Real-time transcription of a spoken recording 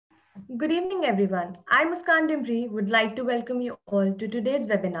Good evening, everyone. I, Muskan Dimri, would like to welcome you all to today's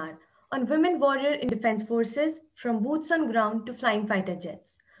webinar on Women Warrior in Defense Forces from Boots on Ground to Flying Fighter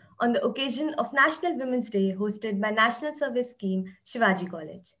Jets on the occasion of National Women's Day hosted by National Service Scheme Shivaji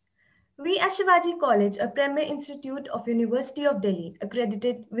College. We at Shivaji College, a premier institute of University of Delhi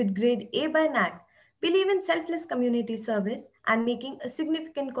accredited with grade A by NAC, believe in selfless community service and making a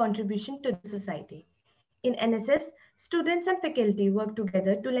significant contribution to the society. In NSS, students and faculty work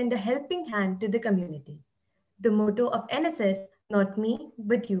together to lend a helping hand to the community. The motto of NSS, not me,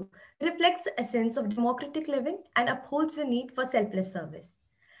 but you, reflects a sense of democratic living and upholds the need for selfless service.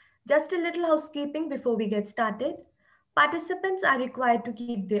 Just a little housekeeping before we get started. Participants are required to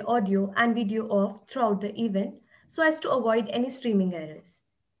keep their audio and video off throughout the event so as to avoid any streaming errors.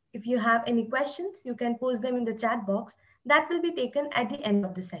 If you have any questions, you can post them in the chat box that will be taken at the end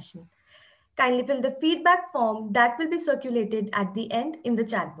of the session. Kindly fill the feedback form that will be circulated at the end in the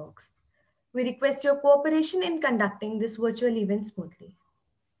chat box. We request your cooperation in conducting this virtual event smoothly.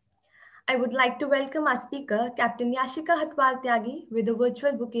 I would like to welcome our speaker, Captain Yashika Hatwal Tyagi, with a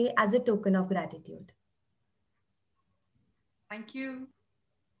virtual bouquet as a token of gratitude. Thank you.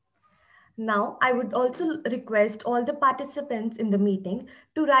 Now, I would also request all the participants in the meeting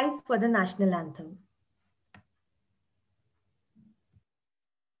to rise for the national anthem.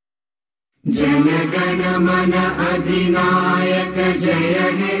 Jana Gana मन अधिनायक जय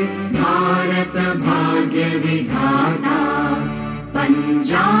हे भारत भाग्य विधाता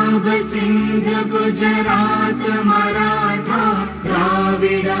पंजाब सिंध गुजरात मराठा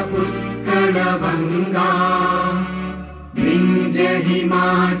द्राविड उत्कल गंगा विंध्य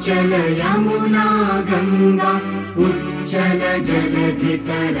हिमाचल यमुना गंगा उच्चल जलधि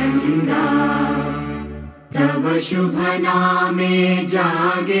तरंगा तव शुभ नामे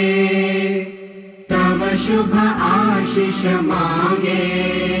जागे तव शुभ आशीष मांगे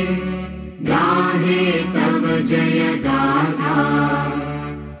गाहे तव जय गाथा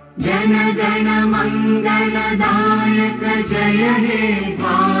जन गण मंगलदायक जय हे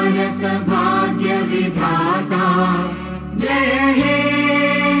भारत भाग्य विधाता जय हे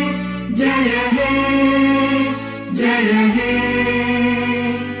जय हे जय हे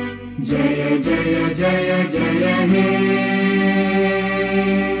जय जय जय जय हे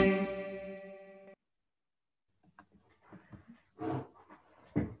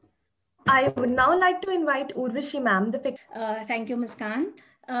I would now like to invite Urvashi ma'am. Thank you, Ms. Khan.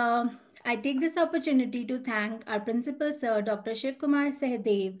 I take this opportunity to thank our Principal Sir, Dr. Shiv Kumar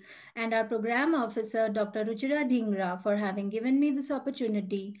Sehdev, and our Program Officer, Dr. Ruchira Dhingra, for having given me this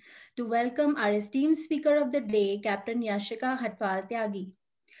opportunity to welcome our esteemed Speaker of the Day, Captain Yashika Hatwal Tyagi.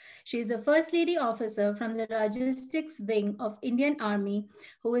 She is the First Lady Officer from the Logistics Wing of Indian Army,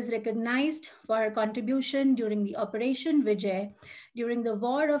 who is recognized for her contribution during the Operation Vijay, during the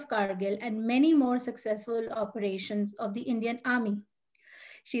War of Kargil, and many more successful operations of the Indian Army.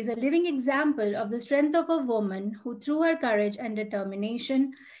 She is a living example of the strength of a woman who, through her courage and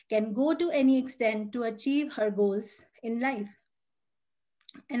determination, can go to any extent to achieve her goals in life.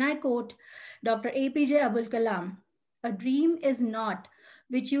 And I quote Dr. APJ Abdul Kalam, "A dream is not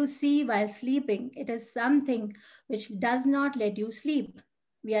which you see while sleeping. It is something which does not let you sleep."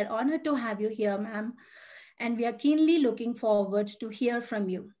 We are honored to have you here, ma'am, and we are keenly looking forward to hear from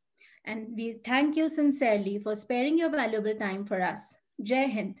you. And we thank you sincerely for sparing your valuable time for us. Jai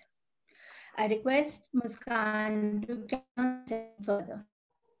Hind. I request Muskan to carry further.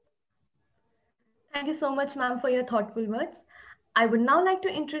 Thank you so much, ma'am, for your thoughtful words. I would now like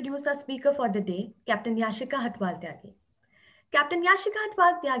to introduce our speaker for the day, Captain Yashika Hatwal Tyagi. Captain Yashika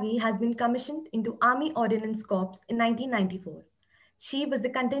Hatwal Tyagi has been commissioned into Army Ordnance Corps in 1994. She was the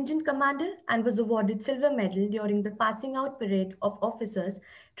contingent commander and was awarded Silver Medal during the passing out parade of officers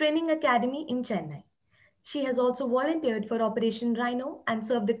training academy in Chennai. She has also volunteered for Operation Rhino and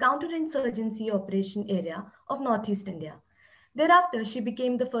served the counterinsurgency operation area of Northeast India. Thereafter, she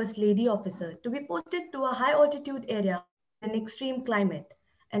became the First Lady Officer to be posted to a high altitude area in extreme climate,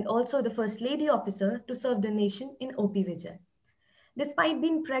 and also the First Lady Officer to serve the nation in OP Vijay. Despite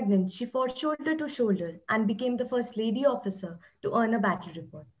being pregnant, she fought shoulder to shoulder and became the First Lady Officer to earn a battle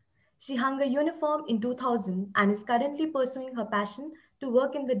report. She hung a uniform in 2000 and is currently pursuing her passion to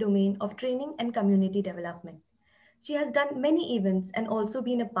work in the domain of training and community development. She has done many events and also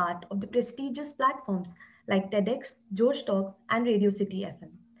been a part of the prestigious platforms like TEDx, Josh Talks, and Radio City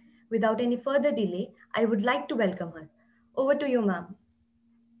FM. Without any further delay, I would like to welcome her. Over to you, ma'am.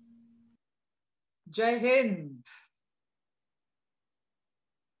 Jai Hind.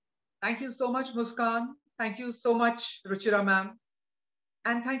 Thank you so much, Muskan. Thank you so much, Ruchira ma'am.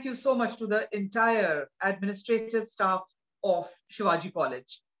 And thank you so much to the entire administrative staff of Shivaji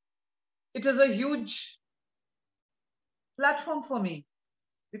College. It is a huge platform for me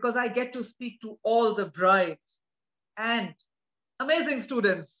because I get to speak to all the bright and amazing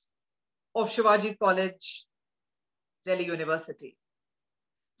students of Shivaji College, Delhi University.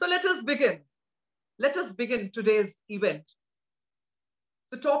 So let us begin. Let us begin today's event.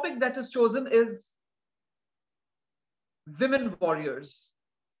 The topic that is chosen is women warriors.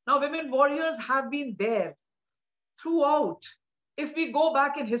 Now, women warriors have been there throughout. If we go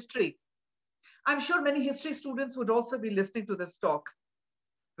back in history, I'm sure many history students would also be listening to this talk.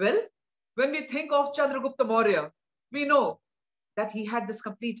 Well, when we think of Chandragupta Maurya, we know that he had this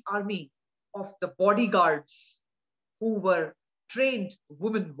complete army of the bodyguards who were trained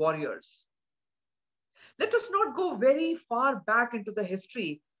women warriors. Let us not go very far back into the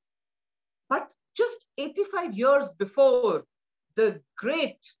history, but just 85 years before the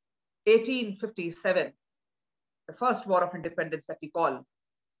great 1857, the first war of independence that we call,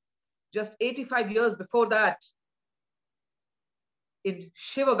 just 85 years before that, in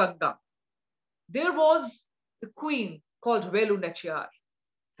Shivaganga, there was the queen called Velu Nachiyar.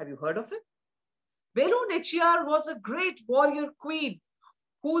 Have you heard of it? Velu Nachiyar was a great warrior queen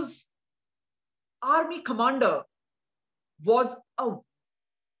whose army commander was a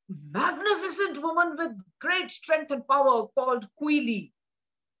magnificent woman with great strength and power called Quili.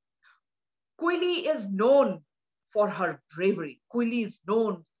 Quili is known for her bravery. Quili is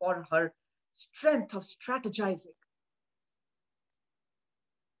known for her strength of strategizing.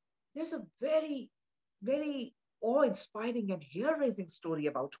 There's a very, very awe-inspiring and hair-raising story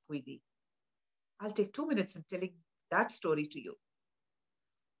about Quili. I'll take 2 minutes in telling that story to you.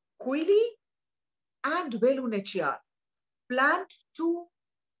 Quili and Velu Nachiyar planned to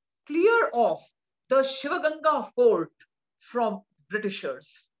clear off the Shivaganga fort from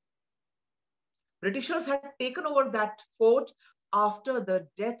Britishers. Britishers had taken over that fort after the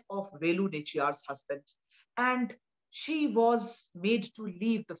death of Velu Nachiyar's husband, and she was made to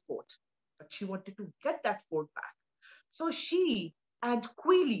leave the fort, but she wanted to get that fort back. So she and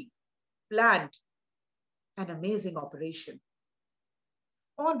Quili planned an amazing operation.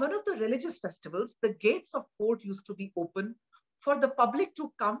 On one of the religious festivals, the gates of fort used to be open for the public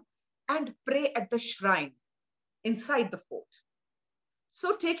to come and pray at the shrine inside the fort.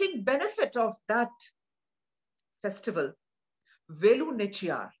 So taking benefit of that festival, Velu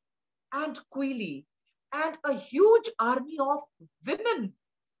Nachiyar and Quili and a huge army of women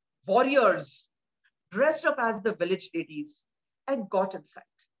warriors dressed up as the village ladies and got inside.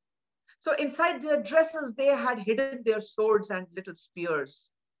 So inside their dresses, they had hidden their swords and little spears.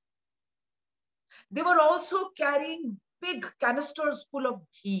 They were also carrying big canisters full of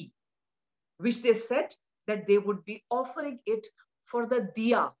ghee, which they said that they would be offering it for the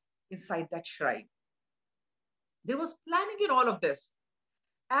diya inside that shrine. There was planning in all of this.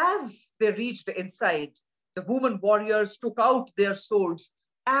 As they reached inside, the women warriors took out their swords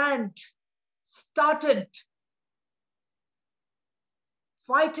and started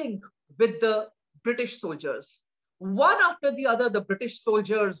fighting with the British soldiers. One after the other, the British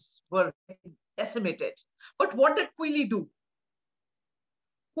soldiers were decimated. But what did Quili do?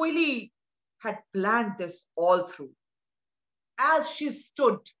 Quili had planned this all through. As she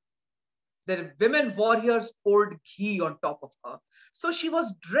stood, the women warriors poured ghee on top of her. So she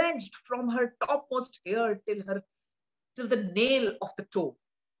was drenched from her topmost hair till the nail of the toe.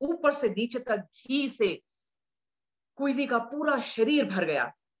 ऊपर से नीचे तक घी से Quili का पूरा शरीर भर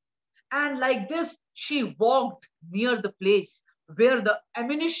गया. And like this, she walked near the place where the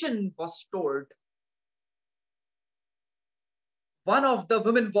ammunition was stored. One of the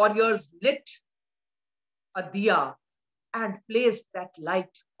women warriors lit a diya and placed that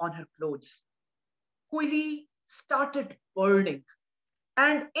light on her clothes. Quili started burning.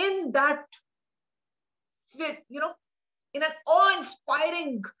 And in that, in an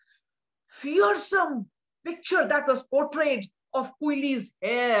awe-inspiring, fearsome picture that was portrayed of Quili's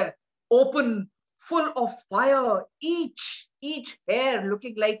hair, open, full of fire, each hair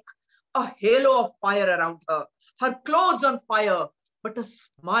looking like a halo of fire around her, her clothes on fire, but a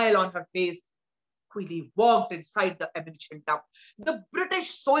smile on her face. Quili walked inside the ammunition dump. The British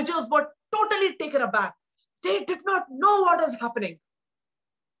soldiers were totally taken aback. They did not know what was happening.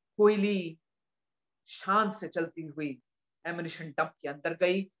 Quili शान से चलती हुई ammunition dump के अंदर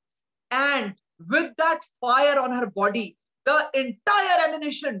गई, and with that fire on her body, the entire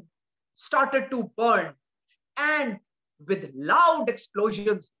ammunition started to burn, and with loud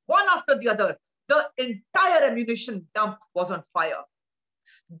explosions, one after the other, the entire ammunition dump was on fire.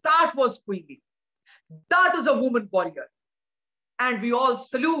 That was Quili. That is a woman warrior. And we all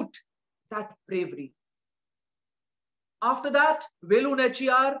salute that bravery. After that, Velu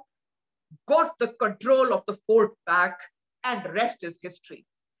Nachiyar got the control of the fort back, and rest is history.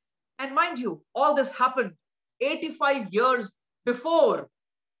 And mind you, all this happened 85 years before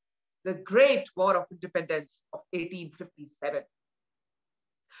the Great War of Independence of 1857.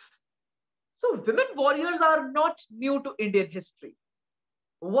 So women warriors are not new to Indian history.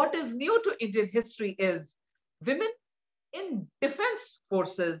 What is new to Indian history is women in defense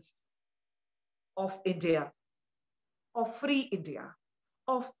forces of India, of free India,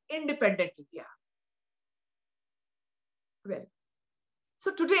 of independent India. Well,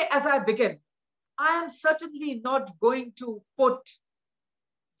 so today as I begin, I am certainly not going to put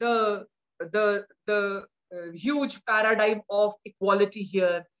the huge paradigm of equality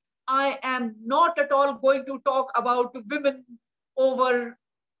here. I am not at all going to talk about women over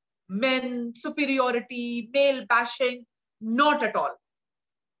men, superiority, male bashing, not at all.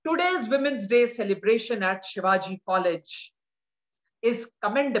 Today's Women's Day celebration at Shivaji College is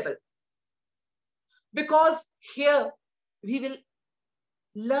commendable because here we will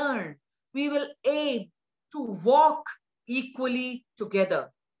learn, we will aim to walk equally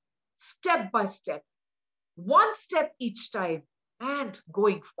together, step by step, one step each time, and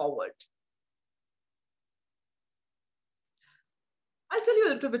going forward. I'll tell you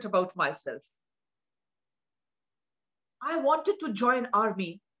a little bit about myself. I wanted to join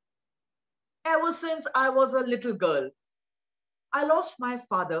army ever since I was a little girl. I lost my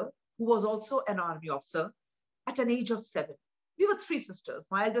father, who was also an army officer, at an age of 7. We were 3 sisters.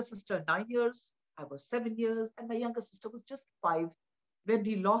 My elder sister, 9 years, I was 7 years, and my younger sister was just 5 when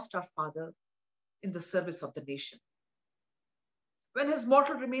we lost our father in the service of the nation. When his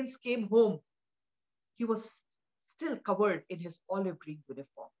mortal remains came home, he was still covered in his olive green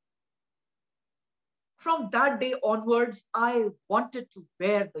uniform. From that day onwards, I wanted to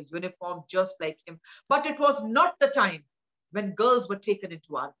wear the uniform just like him, but it was not the time when girls were taken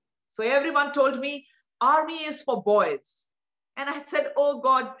into army. So everyone told me, army is for boys. And I said, oh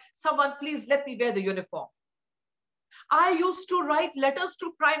God, someone please let me wear the uniform. I used to write letters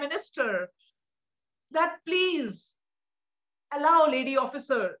to Prime Minister that please allow lady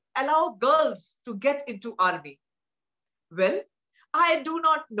officer, allow girls to get into army. Well, I do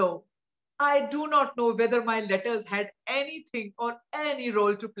not know whether my letters had anything or any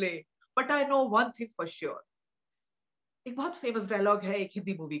role to play, but I know one thing for sure. एक बहुत famous dialogue है एक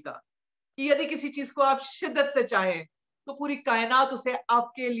Hindi movie का कि यदि किसी चीज को आप शिद्दत से चाहें तो पूरी कायनात उसे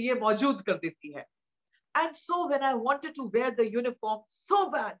आपके लिए मौजूद कर देती है. And so when I wanted to wear the uniform so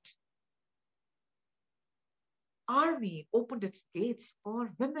bad, army opened its gates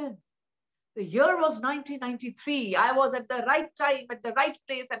for women. The year was 1993. I was at the right time, at the right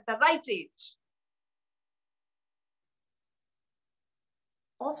place, at the right age.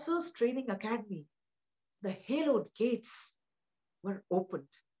 Officers Training Academy, the haloed gates were opened.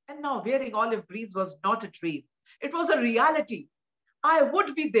 And now wearing olive greens was not a dream. It was a reality. I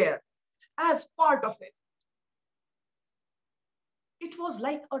would be there as part of it. It was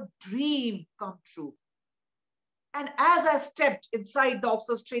like a dream come true. And as I stepped inside the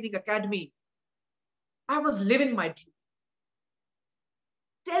Officers Training Academy, I was living my dream.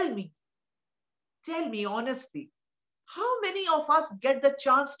 Tell me honestly, how many of us get the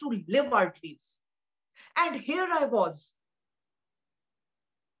chance to live our dreams? And here I was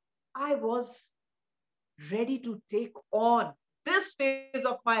ready to take on this phase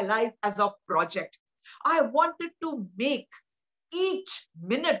of my life as a project. I wanted to make each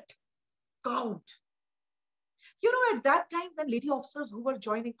minute count. You know, at that time when lady officers who were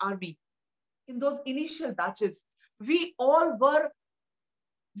joining army, in those initial batches, we all were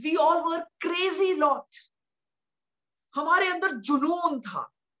crazy lot. हमारे अंदर जुनून था,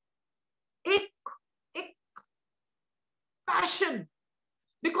 एक passion,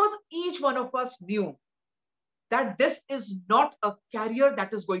 because each one of us knew that this is not a career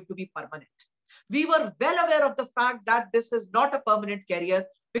that is going to be permanent. We were well aware of the fact that this is not a permanent career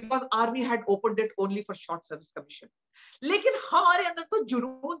because army had opened it only for short service commission. लेकिन हमारे अंदर तो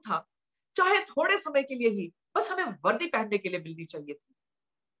जुनून था, चाहे थोड़े समय के लिए ही, बस हमें वर्दी पहनने के लिए मिलनी चाहिए थी.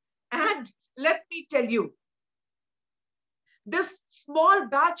 And let me tell you, this small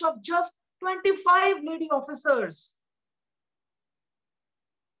batch of just 25 lady officers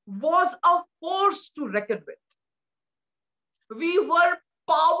was a force to reckon with. We were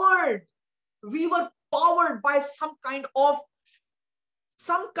powered by some kind of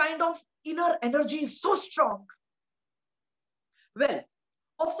inner energy so strong. Well,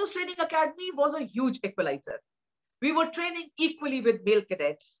 Officers Training Academy was a huge equalizer. We were training equally with male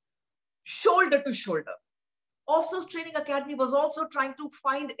cadets, shoulder to shoulder. Officers Training Academy was also trying to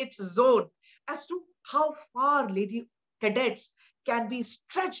find its zone as to how far lady cadets can be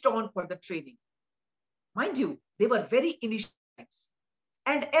stretched on for the training. Mind you, they were very initial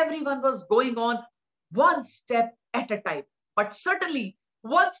and everyone was going on one step at a time, but certainly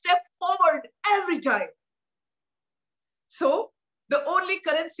one step forward every time. So the only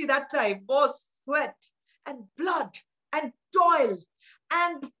currency that time was sweat and blood and toil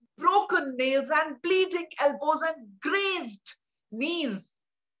and broken nails and bleeding elbows and grazed knees,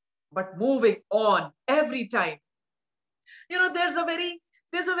 but moving on every time. You know, there's a very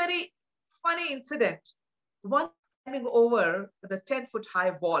funny incident. Once climbing over the 10-foot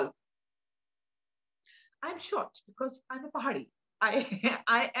high wall. I'm short because I'm a Pahari.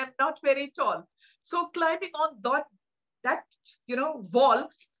 I am not very tall. So climbing on that wall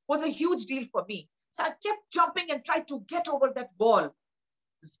was a huge deal for me. So I kept jumping and tried to get over that wall,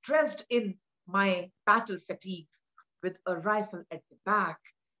 dressed in my battle fatigues with a rifle at the back.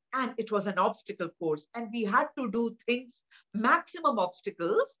 And it was an obstacle course. And we had to do things, maximum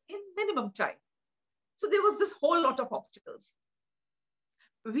obstacles in minimum time. So there was this whole lot of obstacles.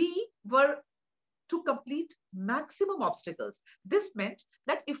 We were to complete maximum obstacles. This meant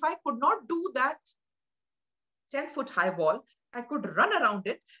that if I could not do that 10-foot high wall, I could run around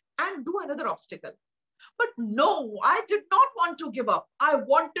it and do another obstacle. But no, I did not want to give up. I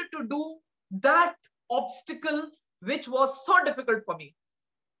wanted to do that obstacle, which was so difficult for me.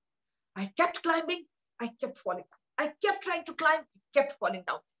 I kept climbing, I kept falling. I kept trying to climb, kept falling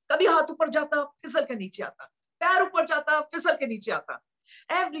down. कभी हाथ ऊपर जाता, फिसल के नीचे आता. पैर ऊपर जाता, फिसल के नीचे आता.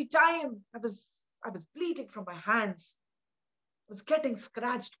 Every time I was bleeding from my hands. I was getting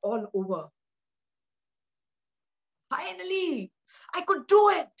scratched all over. Finally, I could do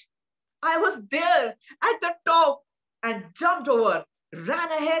it. I was there at the top and jumped over,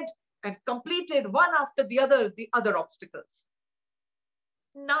 ran ahead and completed one after the other obstacles.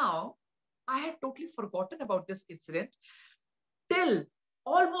 Now, I had totally forgotten about this incident till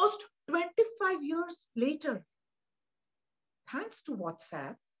almost 25 years later. Thanks to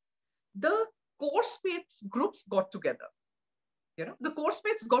WhatsApp, the course mates groups got together. The course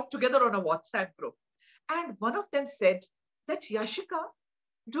mates got together on a WhatsApp group. And one of them said that, Yashika,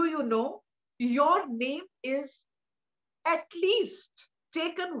 do you know your name is at least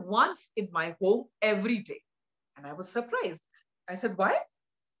taken once in my home every day? And I was surprised. I said, why?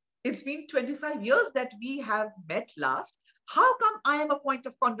 It's been 25 years that we have met last. How come I am a point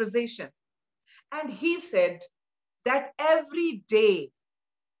of conversation? And he said that every day,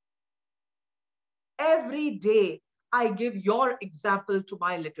 I give your example to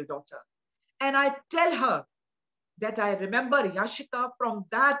my little daughter. And I tell her that I remember Yashika from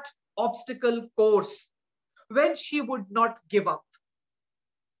that obstacle course when she would not give up.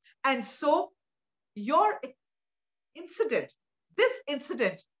 And so this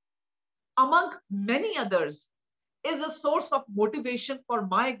incident, among many others, is a source of motivation for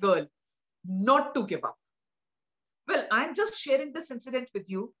my girl not to give up. Well, I'm just sharing this incident with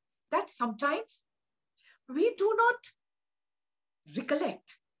you that sometimes we do not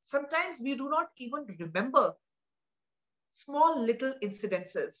recollect. Sometimes we do not even remember small little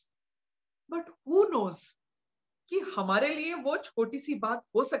incidences. But who knows कि हमारे लिए वो छोटी सी बात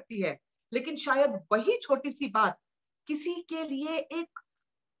हो सकती है, लेकिन शायद वही छोटी सी बात किसी के लिए एक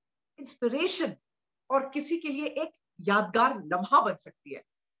इंस्पिरेशन और किसी के लिए एक यादगार लम्हा बन सकती है.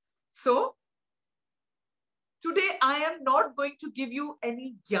 So today I am not going to give you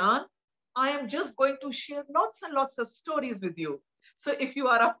any gyan. I am just going to share lots and lots of stories with you. So if you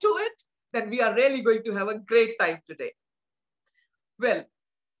are up to it, then we are really going to have a great time today. Well,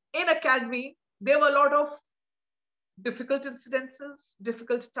 in academy, there were a lot of difficult incidences,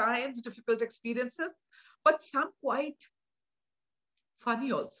 difficult times, difficult experiences, but some quite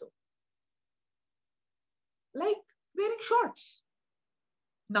funny also. Like wearing shorts.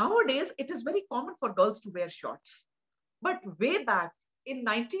 Nowadays, it is very common for girls to wear shorts. But way back in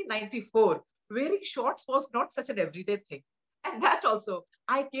 1994, wearing shorts was not such an everyday thing. And that also,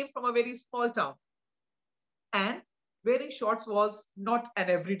 I came from a very small town. And wearing shorts was not an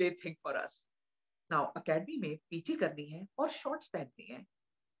everyday thing for us. Now, academy में PT करनी है और shorts पहननी है.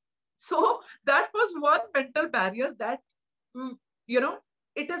 So that was one mental barrier that,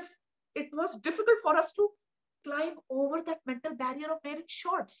 it was difficult for us to climb over that mental barrier of wearing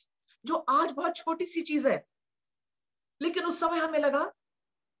shorts, जो आज बहुत छोटी सी चीज है. लेकिन उस समय हमें लगा,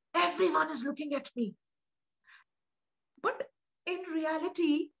 everyone is looking at me. But in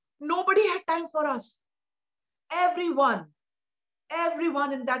reality, nobody had time for us. Everyone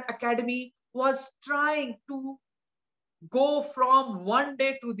in that academy was trying to go from one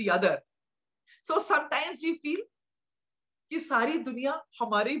day to the other. So sometimes we feel कि सारी दुनिया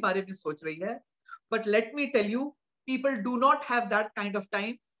हमारे बारे में सोच रही है. But let me tell you, people do not have that kind of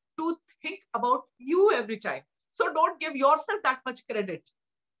time to think about you every time. So don't give yourself that much credit.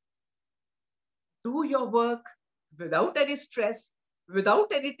 Do your work without any stress,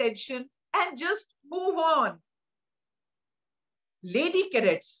 without any tension, and just move on. Lady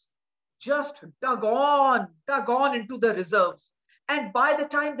cadets just dug on into the reserves. And by the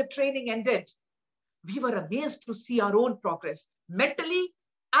time the training ended, we were amazed to see our own progress, mentally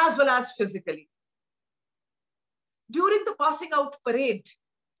as well as physically. During the passing out parade,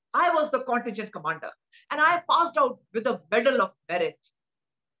 I was the contingent commander, and I passed out with a Medal of Merit.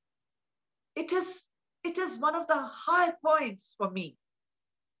 It is one of the high points for me,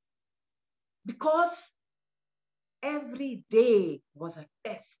 because every day was a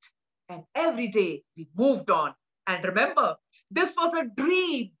test, and every day we moved on. And remember, this was a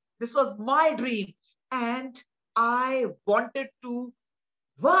dream. This was my dream. And I wanted to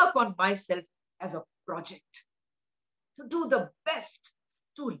work on myself as a project, to do the best,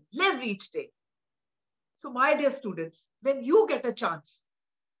 to live each day. So my dear students, when you get a chance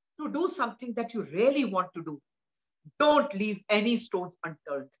to do something that you really want to do, don't leave any stones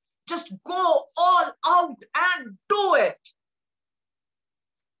unturned. Just go all out and do it.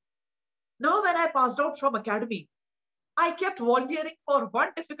 Now, when I passed out from academy, I kept volunteering for one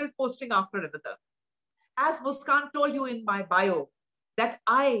difficult posting after another. As Muskan told you in my bio, that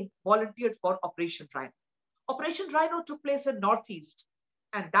I volunteered for Operation Rhino. Operation Rhino took place in Northeast,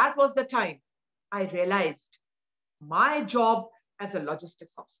 and that was the time I realized my job as a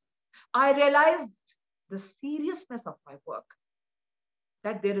logistics officer. I realized the seriousness of my work,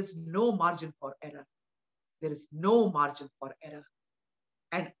 that there is no margin for error. There is no margin for error.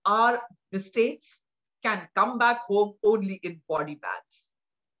 And our mistakes can come back home only in body bags.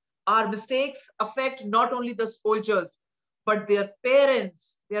 Our mistakes affect not only the soldiers, but their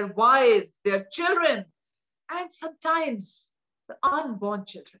parents, their wives, their children, and sometimes the unborn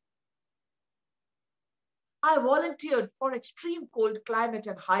children. I volunteered for extreme cold climate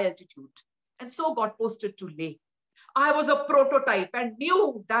and high altitude, and so got posted to Leh. I was a prototype and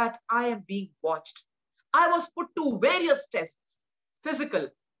knew that I am being watched. I was put to various tests, physical,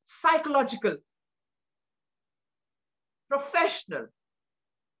 psychological, professional.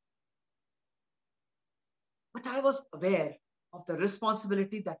 But I was aware of the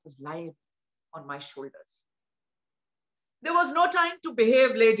responsibility that was lying on my shoulders. There was no time to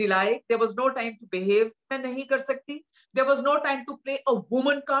behave ladylike. There was no time to behave, main nahi kar sakti. There was no time to play a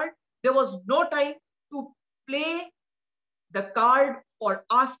woman card. There was no time to play the card for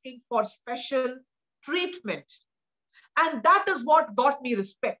asking for special treatment. And that is what got me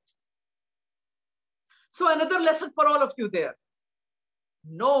respect. So another lesson for all of you there.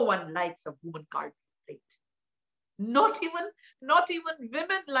 No one likes a woman card played. Not even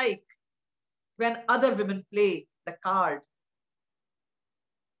women like when other women play the card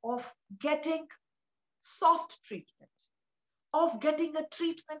of getting soft treatment, of getting a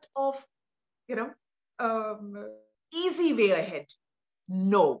treatment of, easy way ahead.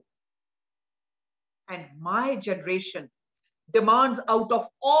 No. And my generation demands out of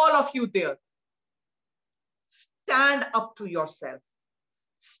all of you there, stand up to yourself,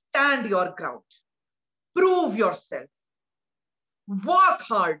 stand your ground, prove yourself, work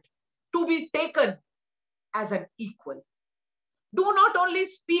hard to be taken as an equal. Do not only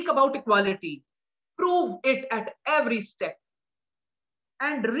speak about equality, prove it at every step,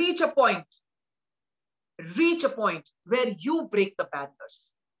 and reach a point where you break the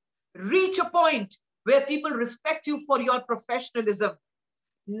barriers. Reach a point where people respect you for your professionalism,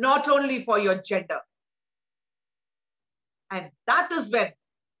 not only for your gender. And that is when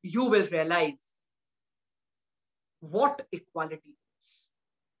you will realize what equality is.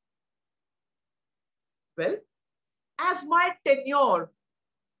 Well, as my tenure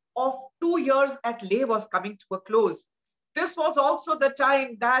of 2 years at Leh was coming to a close, this was also the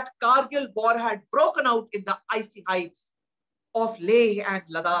time that Kargil war had broken out in the icy heights of Leh and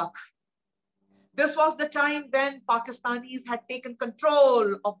Ladakh. This was the time when Pakistanis had taken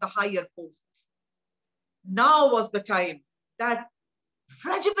control of the higher posts. Now was the time that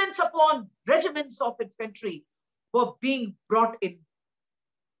regiments upon regiments of infantry were being brought in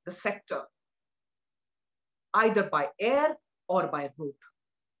the sector, either by air or by road.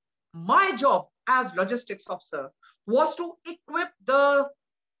 My job as logistics officer was to equip the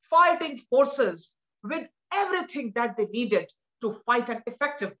fighting forces with everything that they needed to fight an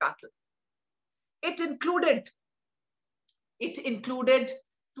effective battle. It included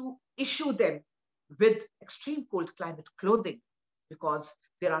to issue them with extreme cold climate clothing, because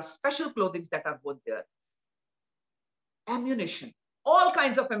there are special clothing that are worn there. Ammunition, all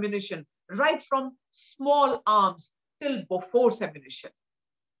kinds of ammunition, right from small arms till Bofors ammunition.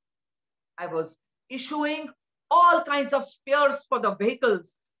 I was issuing all kinds of spares for the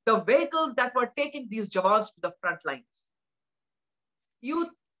vehicles that were taking these jawans to the front lines. You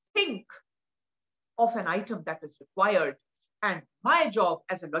think of an item that is required, and my job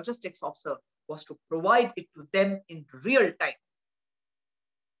as a logistics officer was to provide it to them in real time.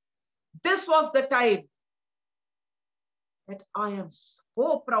 This was the time that I am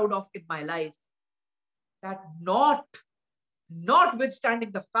so proud of in my life, that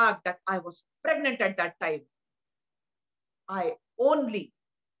notwithstanding the fact that I was pregnant at that time, I only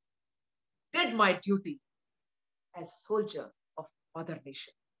did my duty as soldier of Mother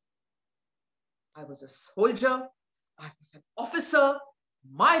Nation. I was a soldier, I was an officer.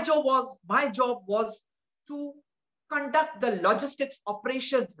 My job was to conduct the logistics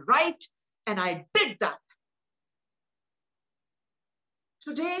operations right, and I did that.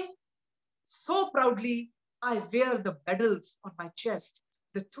 Today, so proudly, I wear the medals on my chest,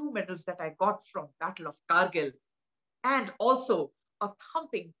 the 2 medals that I got from Battle of Kargil, and also a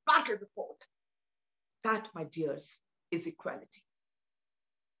thumping battle report. That, my dears, is equality.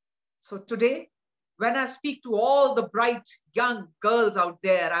 So today, when I speak to all the bright young girls out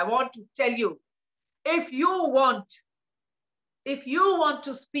there, I want to tell you, if you want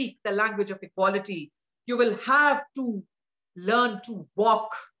to speak the language of equality, you will have to learn to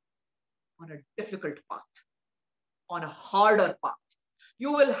walk on a difficult path, on a harder path.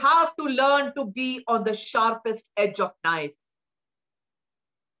 You will have to learn to be on the sharpest edge of knife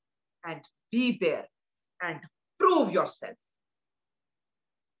and be there and prove yourself.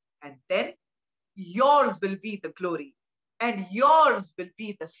 And then yours will be the glory and yours will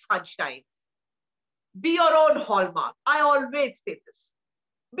be the sunshine. Be your own hallmark. I always say this.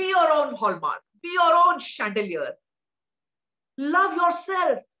 Be your own hallmark. Be your own chandelier. Love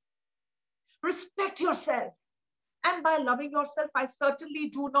yourself. Respect yourself. And by loving yourself, I certainly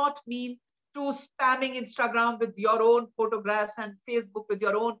do not mean to spamming Instagram with your own photographs and Facebook with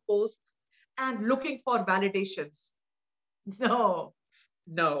your own posts and looking for validations. No,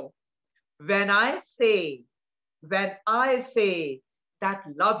 no. When I say that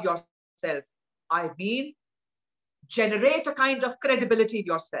love yourself, I mean generate a kind of credibility in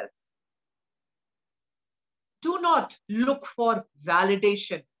yourself. Do not look for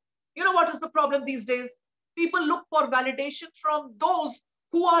validation. You know what is the problem these days? People look for validation from those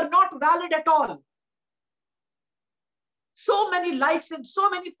who are not valid at all. So many likes and so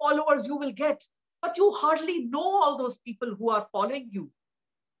many followers you will get, but you hardly know all those people who are following you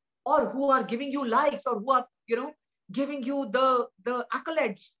or who are giving you likes or who are, giving you the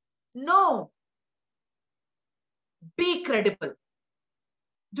accolades. No. Be credible.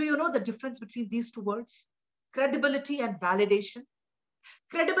 Do you know the difference between these two words? Credibility and validation.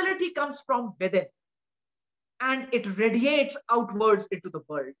 Credibility comes from within and it radiates outwards into the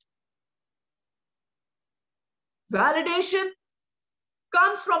world. Validation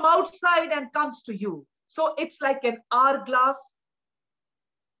comes from outside and comes to you. So it's like an hourglass,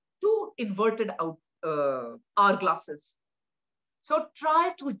 2 inverted hourglasses. So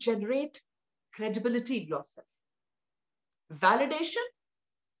try to generate credibility in yourself. Validation,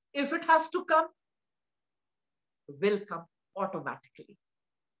 if it has to come, will come automatically.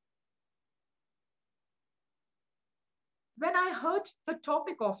 When I heard the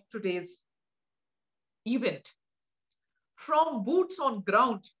topic of today's event, from boots on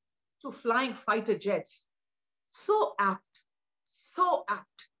ground to flying fighter jets, so apt, so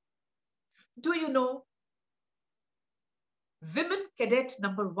apt. Do you know, Women Cadet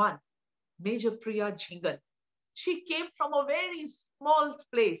number 1, Major Priya Jhingan, she came from a very small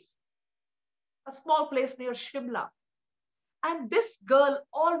place near Shimla. And this girl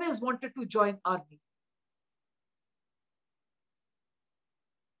always wanted to join army.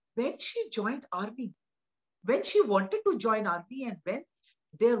 When she joined army, when she wanted to join army and when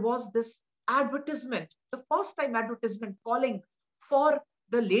there was this advertisement, the first time advertisement calling for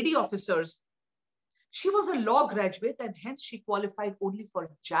the lady officers, she was a law graduate and hence she qualified only for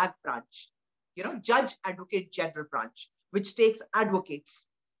JAG branch, Judge Advocate General branch, which takes advocates.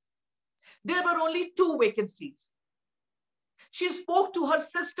 There were only 2 vacancies. She spoke to her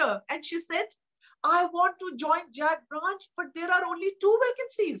sister and she said, I want to join JAG branch, but there are only 2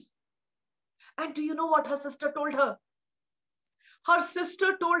 vacancies. And do you know what her sister told her? Her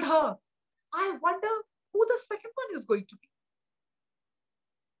sister told her, I wonder who the second one is going to be.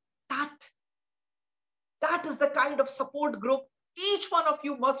 That is the kind of support group each one of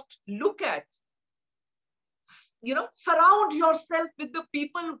you must look at. Surround yourself with the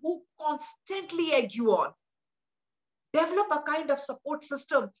people who constantly egg you on. Develop a kind of support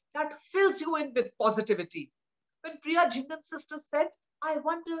system that fills you in with positivity. When Priya Jhingan's sister said, I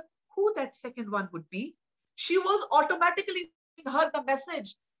wonder who that second one would be, she was automatically sending her the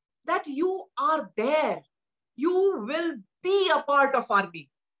message that you are there. You will be a part of army.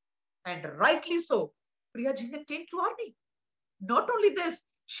 And rightly so, Priya Jhingan came to army. Not only this,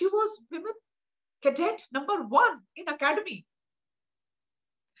 she was women cadet number 1 in academy.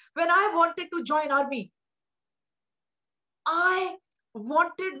 When I wanted to join army, I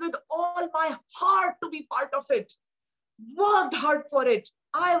wanted with all my heart to be part of it. Worked hard for it.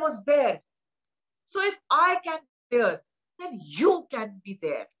 I was there. So if I can be there, then you can be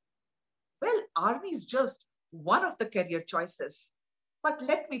there. Well, army is just one of the career choices. But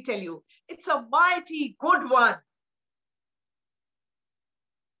let me tell you, it's a mighty good one.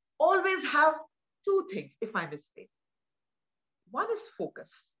 Always have 2 things, if I may say. One is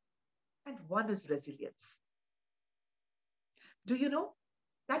focus and one is resilience. Do you know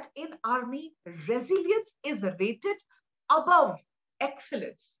that in army, resilience is rated above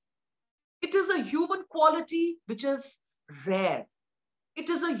excellence? It is a human quality which is rare. It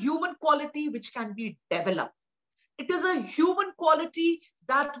is a human quality which can be developed. It is a human quality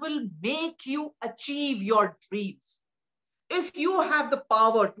that will make you achieve your dreams. If you have the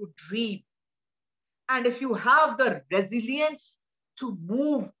power to dream, and if you have the resilience to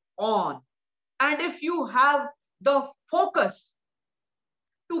move on, and if you have the focus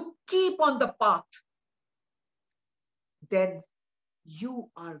to keep on the path, then you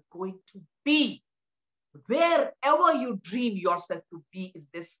are going to be wherever you dream yourself to be in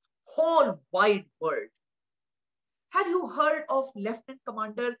this whole wide world. Have you heard of Lieutenant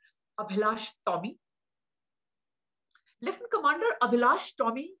Commander Abhilash Tomy? Lieutenant Commander Abhilash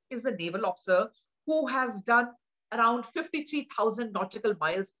Tomy is a naval officer who has done around 53,000 nautical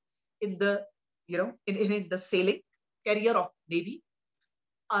miles in the, in the sailing career of Navy.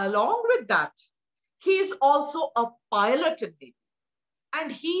 Along with that, he is also a pilot in Navy,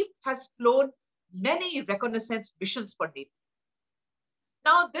 and he has flown many reconnaissance missions for Navy.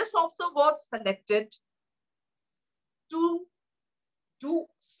 Now, this officer was selected to do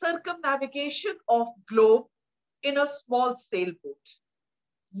circumnavigation of globe in a small sailboat.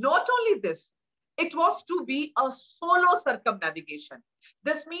 Not only this, it was to be a solo circumnavigation.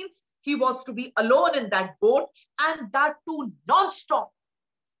 This means he was to be alone in that boat, and that too non-stop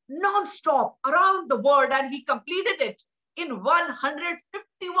around the world, and he completed it in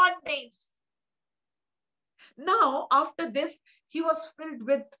 151 days. Now, after this, he was filled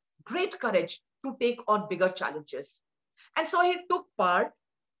with great courage to take on bigger challenges. And so he took part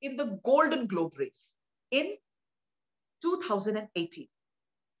in the Golden Globe race in 2018.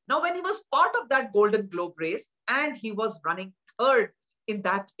 Now, when he was part of that Golden Globe race and he was running third in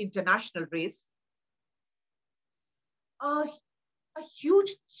that international race, a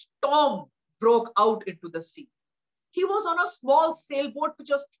huge storm broke out into the sea. He was on a small sailboat which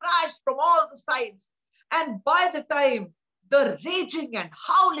was thrashed from all the sides. And by the time the raging and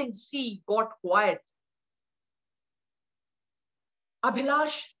howling sea got quiet,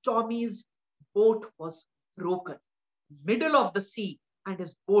 Abhilash Tomy's boat was broken, middle of the sea, and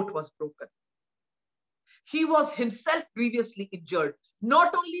his boat was broken. He was himself grievously injured.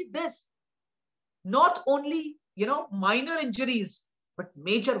 Not only this, not only, minor injuries, but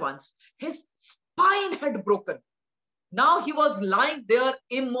major ones. His spine had broken. Now he was lying there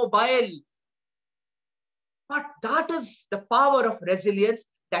immobile. But that is the power of resilience,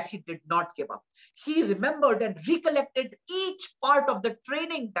 that he did not give up. He remembered and recollected each part of the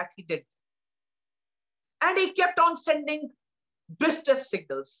training that he did. And he kept on sending distress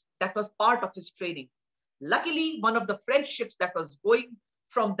signals. That was part of his training. Luckily, one of the French ships that was going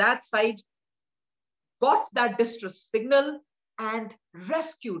from that side got that distress signal and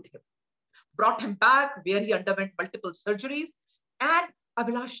rescued him, brought him back, where he underwent multiple surgeries, and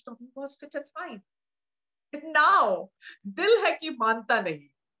Abhilash Tomy was fit and fine. Now, dil hai ki manta nahi.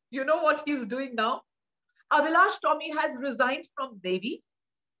 You know what he's doing now? Abhilash Tomy has resigned from Navy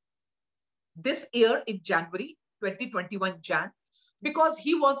this year in January, 2021 Jan, because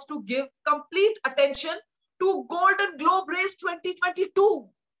he wants to give complete attention to Golden Globe Race 2022.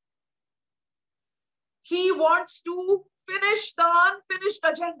 He wants to finish the unfinished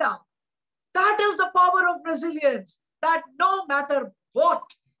agenda. That is the power of resilience, that no matter what,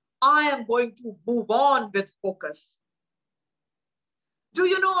 I am going to move on with focus. Do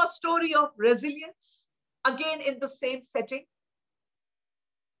you know a story of resilience? Again, in the same setting.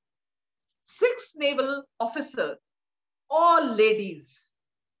 6 naval officers, all ladies,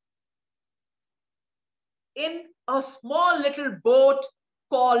 in a small little boat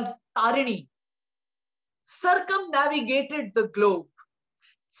called Tarini, circumnavigated the globe.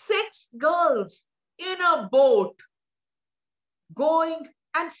 6 girls in a boat going,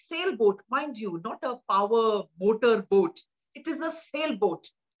 and sailboat, mind you, not a power motor boat. It is a sailboat.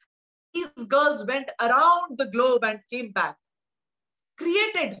 And these girls went around the globe and came back,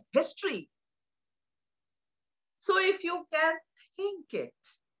 created history. So if you can think it,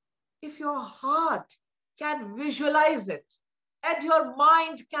 if your heart can visualize it, and your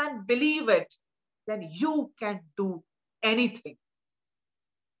mind can believe it, then you can do anything.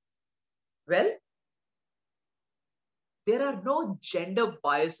 Well, there are no gender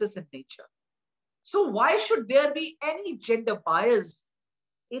biases in nature. So why should there be any gender bias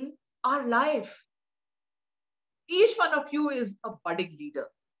in our life? Each one of you is a budding leader.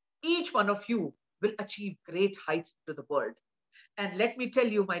 Each one of you will achieve great heights to the world. And let me tell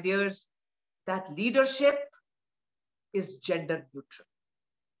you, my dears, that leadership is gender neutral.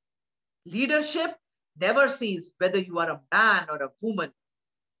 Leadership never sees whether you are a man or a woman.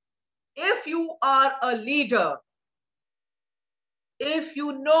 If you are a leader, if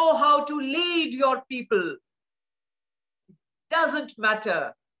you know how to lead your people, it doesn't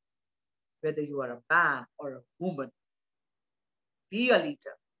matter whether you are a man or a woman. Be a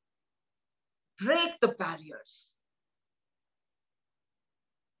leader. Break the barriers.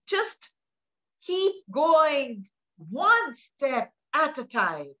 Just keep going one step at a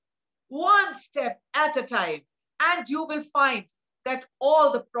time, one step at a time, and you will find that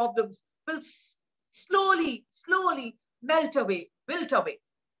all the problems will slowly melt away, wilt away.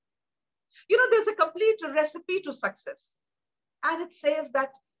 You know, there's a complete recipe to success, and it says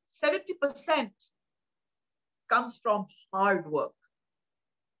that 70% comes from hard work.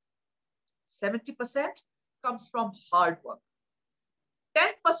 70% comes from hard work.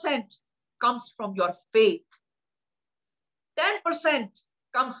 10% comes from your faith. 10%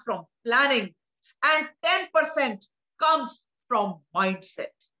 comes from planning, and 10% comes from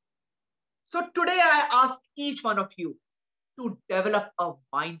mindset. So today I ask each one of you to develop a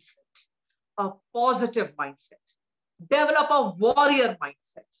mindset, a positive mindset. Develop a warrior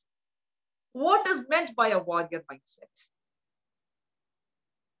mindset. What is meant by a warrior mindset?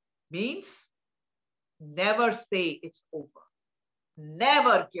 Means never say it's over.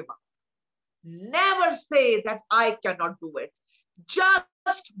 Never give up. Never say that I cannot do it.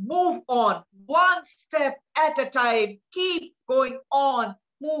 Just move on, one step at a time. Keep going on.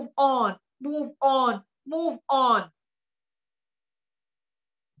 Move on, move on, move on.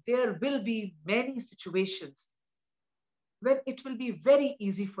 There will be many situations where it will be very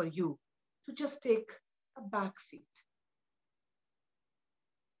easy for you to just take a back seat.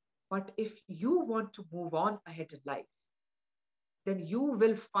 But if you want to move on ahead in life, then you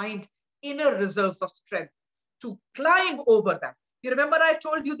will find inner reserves of strength to climb over them. You remember I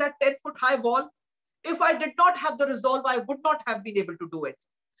told you that 10-foot high wall? If I did not have the resolve, I would not have been able to do it.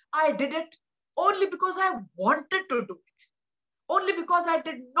 I did it only because I wanted to do it. Only because I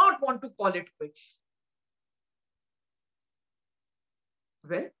did not want to call it quits.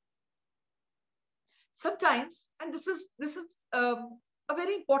 Well, sometimes, and this is a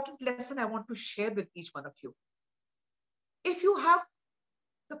very important lesson I want to share with each one of you. If you have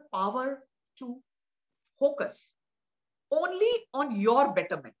the power to focus only on your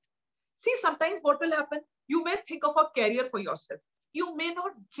betterment. See, sometimes what will happen? You may think of a career for yourself. You may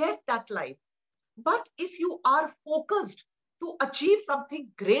not get that life. But if you are focused to achieve something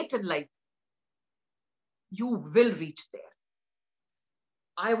great in life, you will reach there.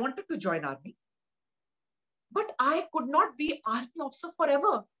 I wanted to join army, but I could not be army officer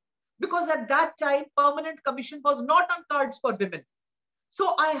forever because at that time, permanent commission was not on cards for women.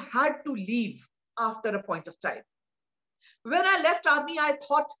 So I had to leave after a point of time. When I left army, I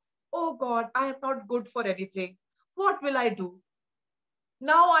thought, oh God, I am not good for anything. What will I do?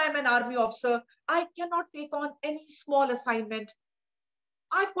 Now I am an army officer. I cannot take on any small assignment.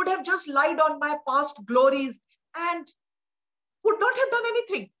 I could have just lied on my past glories and would not have done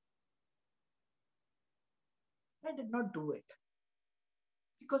anything. I did not do it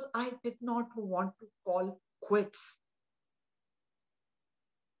because I did not want to call quits.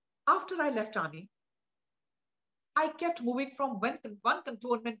 After I left army, I kept moving from one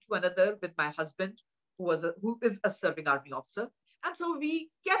cantonment to another with my husband, who is a serving army officer. And so we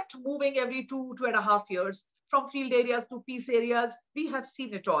kept moving every 2.5 years from field areas to peace areas. We have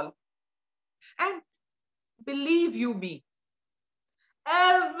seen it all. And believe you me,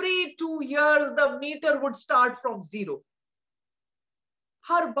 every 2 years, the meter would start from zero.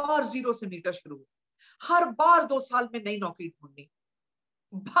 Her bar zero से metre शुरू हुआ. हर बार 2 साल में नई नौकरी ढूंढनी.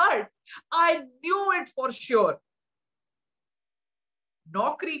 But I knew it for sure.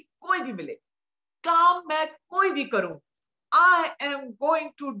 नौकरी कोई भी मिले, काम मैं कोई भी करूं, I am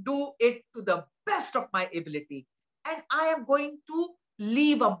going to do it to the best of my ability, and I am going to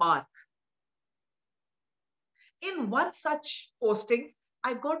leave a mark. In one such postings,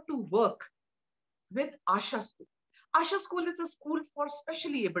 I got to work with Asha School. Asha School is a school for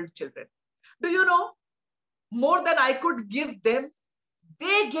specially abled children. Do you know, more than I could give them,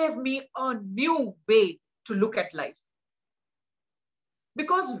 they gave me a new way to look at life.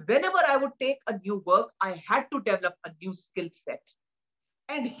 Because whenever I would take a new work, I had to develop a new skill set.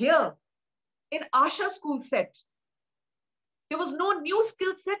 And here in Asha School set, there was no new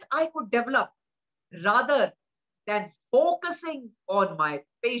skill set I could develop. Rather than focusing on my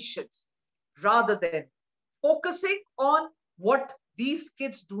patients, rather than focusing on what these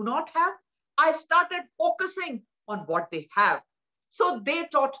kids do not have, I started focusing on what they have. So they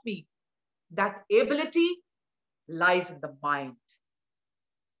taught me that ability lies in the mind.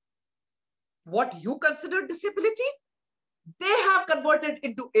 What you consider disability, they have converted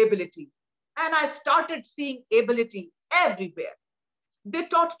into ability. And I started seeing ability everywhere. They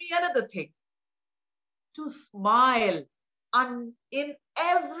taught me another thing, to smile in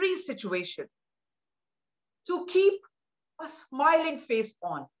every situation, to keep a smiling face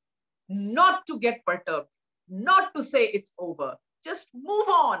on, not to get perturbed, not to say it's over, just move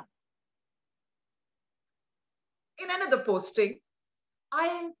on. In another posting,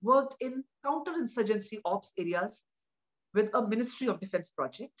 I worked in counterinsurgency ops areas with a Ministry of Defense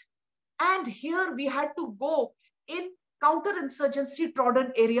project. And here we had to go in counterinsurgency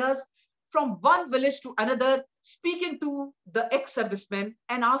trodden areas from one village to another, speaking to the ex-servicemen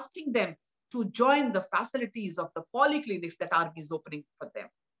and asking them to join the facilities of the polyclinics that army is opening for them.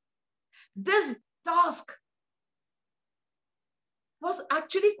 This task was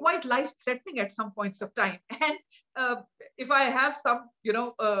actually quite life-threatening at some points of time. And if I have some,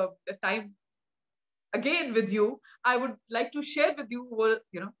 time again with you, I would like to share with you,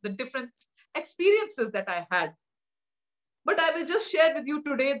 the different experiences that I had. But I will just share with you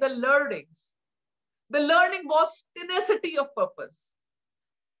today the learnings. The learning was tenacity of purpose.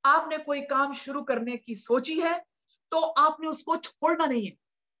 आपने कोई काम शुरू करने की सोची है, तो आपने उसको छोड़ना नहीं है.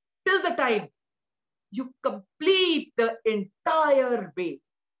 Till the time you complete the entire way.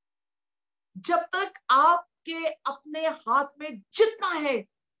 जब तक आपके अपने हाथ में जितना है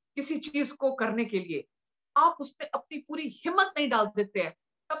किसी चीज को करने के लिए, आप उसमें अपनी पूरी हिम्मत नहीं डाल देते हैं,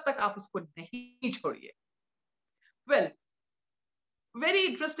 तब तक आप उसको नहीं छोड़िए. Well, very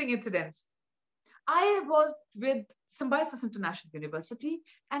interesting incidents. I was with Symbiosis International University,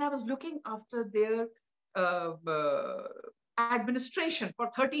 and I was looking after their administration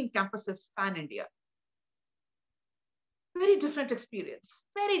for 13 campuses pan India. Very different experience,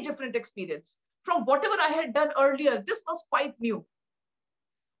 very different experience. From whatever I had done earlier, this was quite new.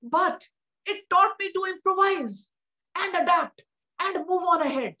 But it taught me to improvise and adapt and move on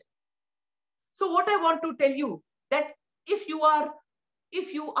ahead. So what I want to tell you, that if you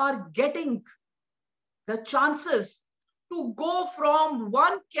are getting the chances to go from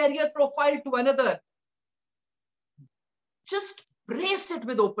one career profile to another, just brace it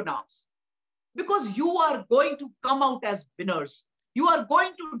with open arms, because you are going to come out as winners. You are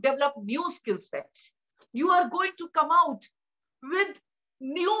going to develop new skill sets. You are going to come out with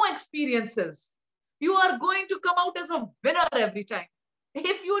new experiences. You are going to come out as a winner every time.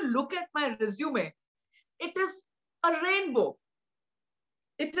 If you look at my resume, it is a rainbow.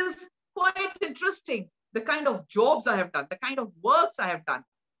 It is quite interesting, the kind of jobs I have done, the kind of works I have done.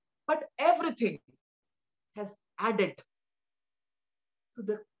 But everything has added to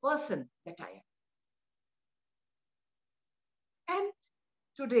the person that I am. And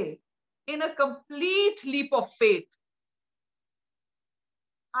today, in a complete leap of faith,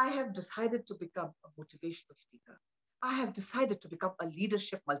 I have decided to become a motivational speaker. I have decided to become a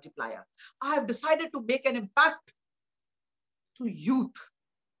leadership multiplier. I have decided to make an impact to youth.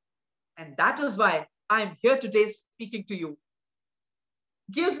 And that is why I am here today speaking to you.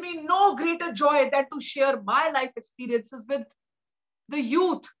 Gives me no greater joy than to share my life experiences with the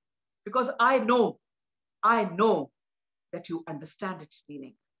youth, because I know that you understand its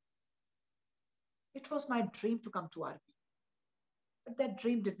meaning. It was my dream to come to RP, but that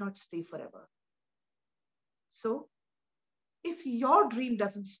dream did not stay forever. So if your dream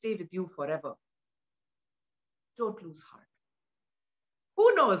doesn't stay with you forever, don't lose heart.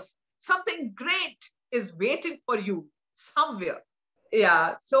 Who knows? Something great is waiting for you somewhere.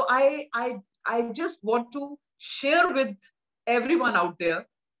 Yeah, so I just want to share with everyone out there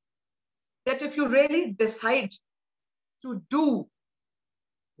that if you really decide to do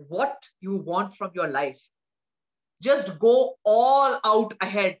what you want from your life, just go all out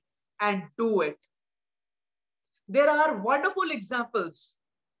ahead and do it. There are wonderful examples.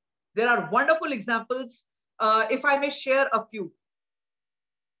 There are wonderful examples. If I may share a few.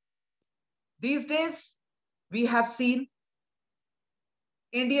 These days, we have seen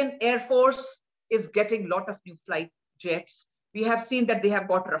Indian Air Force is getting a lot of new flight jets. We have seen that they have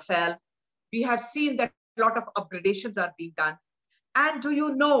got Rafale. We have seen that a lot of upgradations are being done. And do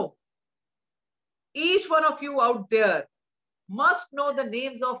you know, each one of you out there must know the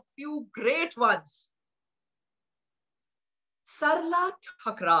names of few great ones. Sarla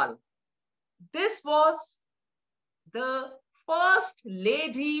Thakral. This was the first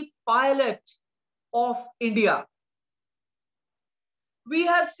lady pilot of India. We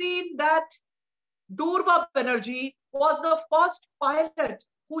have seen that Durba Banerjee was the first pilot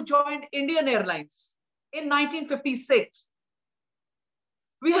who joined Indian Airlines in 1956.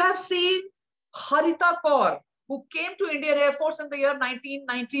 We have seen Harita Kaur, who came to Indian Air Force in the year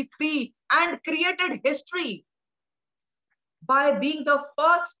 1993 and created history by being the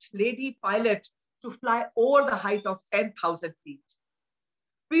first lady pilot to fly over the height of 10,000 feet.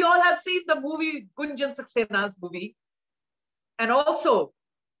 We all have seen the movie Gunjan Saksena's movie, and also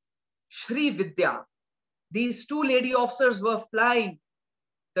Shri Vidya. These two lady officers were flying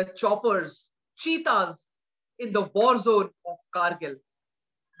the choppers, cheetahs in the war zone of Kargil.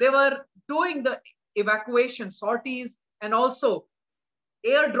 They were doing the evacuation sorties and also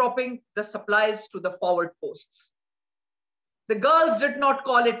airdropping the supplies to the forward posts. The girls did not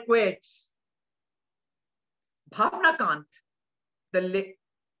call it quits. Bhavna Kant, the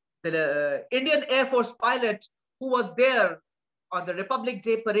Indian Air Force pilot who was there on the Republic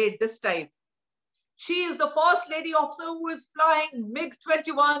Day parade this time, she is the first lady officer who is flying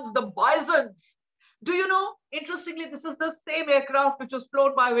MiG-21s, the Bisons. Do you know, interestingly, this is the same aircraft which was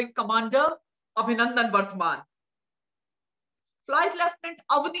flown by Wing Commander Abhinandan Vartman. Flight Lieutenant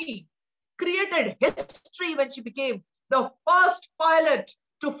Avani created history when she became the first pilot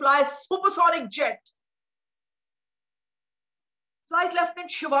to fly supersonic jet. Flight Lieutenant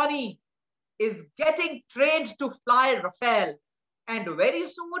Shivani is getting trained to fly Rafale. And very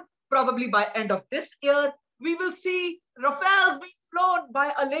soon, probably by end of this year, we will see Rafales being flown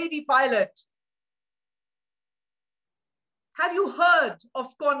by a lady pilot. Have you heard of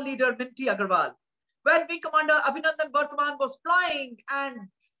SCON leader Minty Agarwal? When Wing Commander Abhinandan Vartman was flying and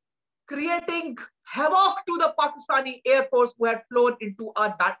creating havoc to the Pakistani Air Force who had flown into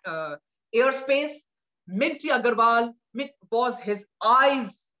our airspace, Minty Agarwal was his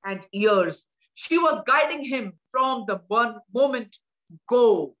eyes and ears. She was guiding him from the one moment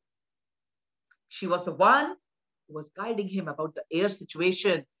go. She was the one who was guiding him about the air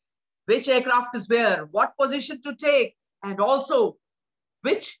situation, which aircraft is where, what position to take, and also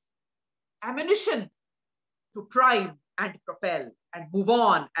which ammunition to prime and propel and move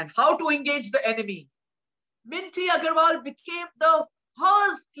on, and how to engage the enemy. Minty Agarwal became the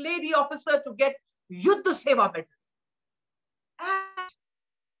first lady officer to get Yuddha Seva medal. And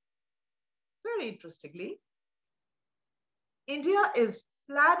very interestingly, India is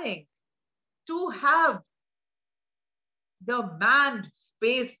planning to have the manned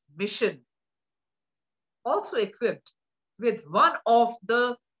space mission also equipped with one of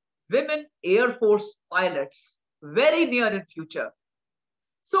the women Air Force pilots very near in future.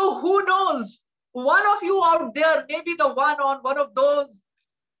 So who knows, one of you out there may be the one on one of those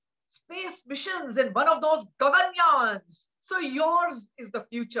space missions in one of those Gaganyans. So yours is the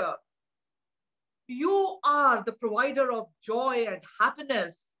future. You are the provider of joy and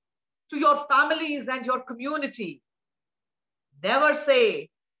happiness to your families and your community. Never say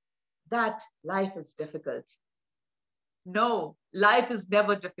that life is difficult. No, life is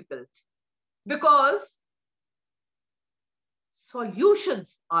never difficult because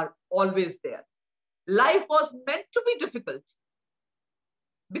solutions are always there. Life was meant to be difficult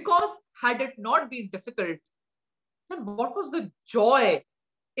because had it not been difficult, then what was the joy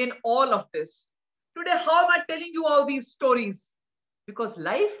in all of this? Today, how am I telling you all these stories? Because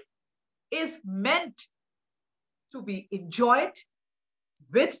life is meant to be enjoyed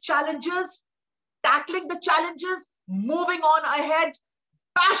with challenges, tackling the challenges, moving on ahead,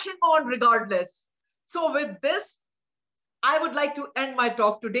 passion on regardless. So with this, I would like to end my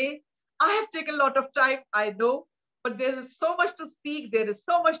talk today. I have taken a lot of time, I know, but there is so much to speak. There is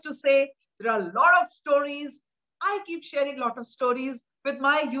so much to say. There are a lot of stories. I keep sharing a lot of stories with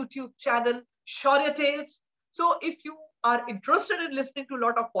my YouTube channel, Shaurya Tales. So if you are interested in listening to a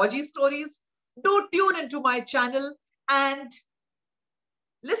lot of Fauji stories, do tune into my channel and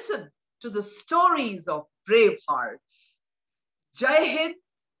listen to the stories of brave hearts. Jai Hind.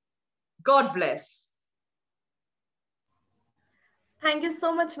 God bless. Thank you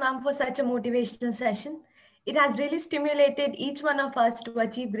so much, ma'am, for such a motivational session. It has really stimulated each one of us to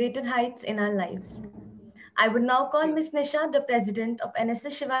achieve greater heights in our lives. I would now call Ms. Nisha, the president of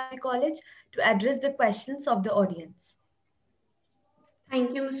NSS Shivaji College, to address the questions of the audience.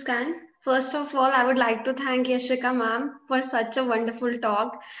 Thank you, Muskan. First of all, I would like to thank Yashika ma'am for such a wonderful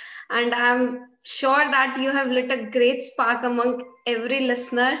talk. And I'm sure that you have lit a great spark among every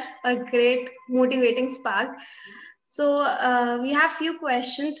listeners, a great motivating spark. So we have few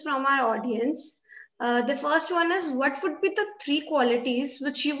questions from our audience. The first one is, what would be the three qualities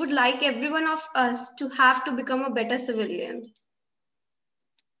which you would like every one of us to have to become a better civilian?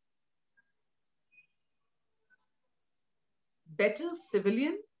 Better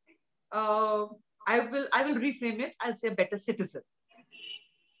civilian. I will reframe it. I'll say a better citizen.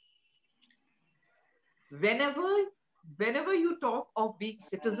 Whenever you talk of being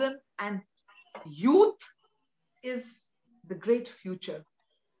citizen, and youth is the great future,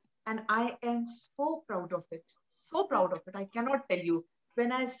 and I am so proud of it. So proud of it. I cannot tell you.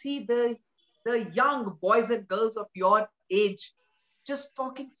 When I see the young boys and girls of your age just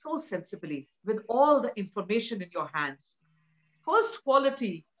talking so sensibly with all the information in your hands. First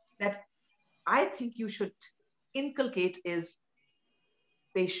quality that I think you should inculcate is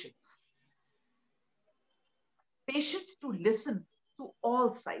patience. Patience to listen to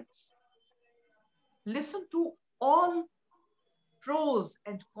all sides. Listen to all pros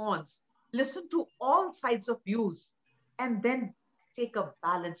and cons. Listen to all sides of views and then take a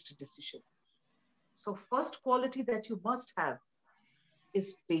balanced decision. So first quality that you must have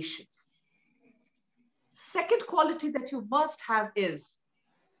is patience. Second quality that you must have is,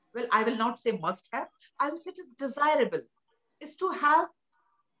 well, I will not say must have, I will say it is desirable, is to have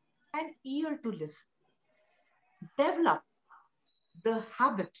an ear to listen. Develop the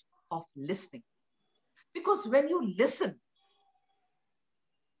habit of listening. Because when you listen,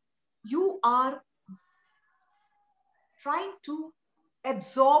 you are trying to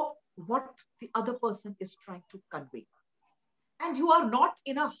absorb what the other person is trying to convey. And you are not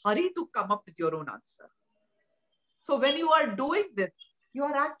in a hurry to come up with your own answer. So when you are doing this, you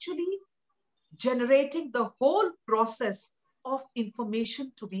are actually generating the whole process of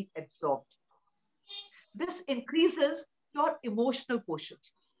information to be absorbed. This increases your emotional quotient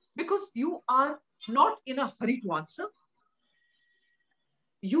because you are not in a hurry to answer.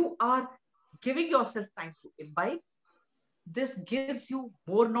 You are giving yourself time to imbibe. This gives you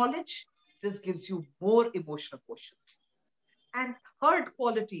more knowledge. This gives you more emotional quotient. And third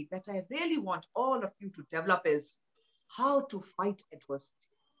quality that I really want all of you to develop is how to fight adversity.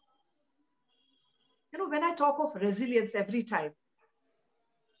 You know, when I talk of resilience every time,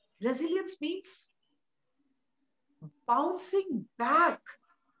 resilience means bouncing back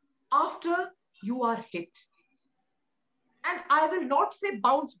after you are hit. And I will not say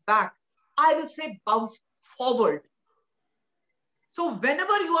bounce back, I will say bounce forward. So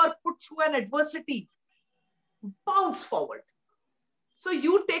whenever you are put through an adversity, bounce forward. So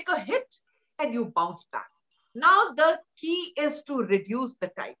you take a hit and you bounce back. Now the key is to reduce the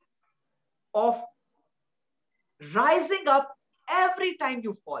time of rising up every time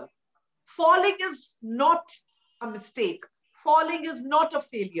you fall. Falling is not a mistake. Falling is not a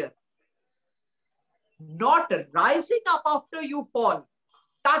failure. Not rising up after you fall,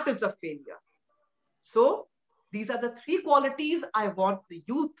 that is a failure. So these are the three qualities I want the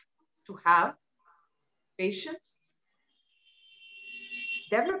youth to have. Patience,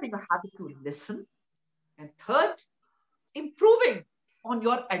 developing a habit to listen, and third, improving on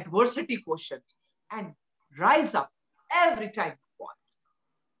your adversity quotient and rise up every time you fall.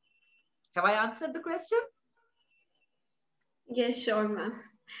 Have I answered the question? Yes, sure, ma'am.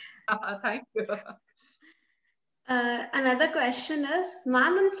 Thank you. Another question is,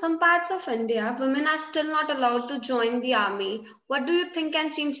 ma'am, in some parts of India, women are still not allowed to join the army. What do you think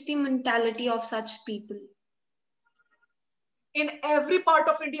can change the mentality of such people? In every part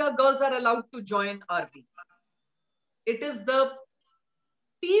of India, girls are allowed to join army. It is the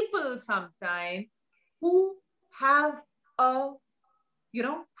people sometimes who have a,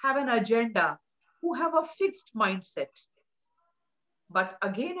 have an agenda, who have a fixed mindset. But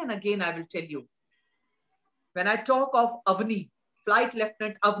again and again, I will tell you, when I talk of Avni, Flight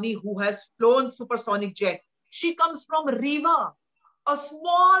Lieutenant Avni, who has flown supersonic jet, she comes from Rewa, a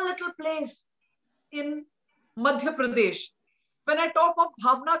small little place in Madhya Pradesh. When I talk of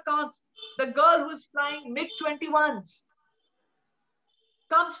Bhavna Kant, the girl who is flying MiG-21s,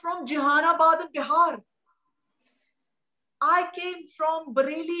 comes from Jehanabad in Bihar. I came from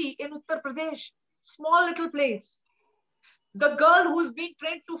Bareilly in Uttar Pradesh, small little place. The girl who is being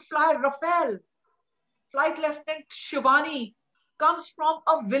trained to fly Rafale, Flight Lieutenant Shivani, comes from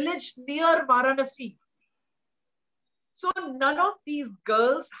a village near Varanasi. So none of these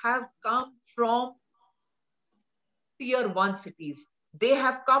girls have come from tier 1 cities. They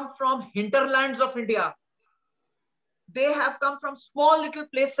have come from hinterlands of India. They have come from small little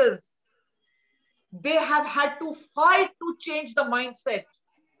places. They have had to fight to change the mindsets.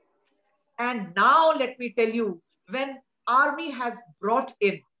 And now let me tell you, when army has brought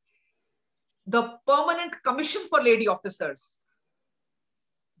in the permanent commission for lady officers,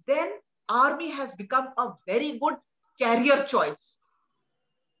 then army has become a very good career choice.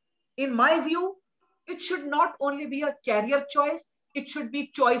 In my view, it should not only be a career choice, it should be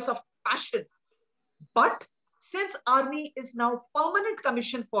choice of passion. But since army is now permanent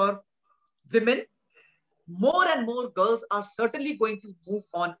commission for women, more and more girls are certainly going to move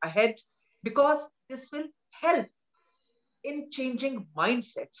on ahead, because this will help in changing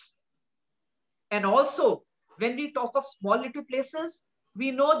mindsets. And also, when we talk of small little places,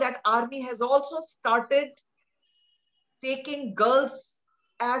 we know that army has also started taking girls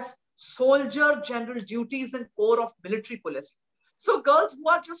as soldier general duties in corps of military police. So girls who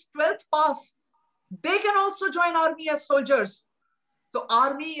are just 12th pass, they can also join army as soldiers. So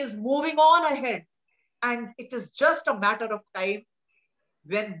army is moving on ahead, and it is just a matter of time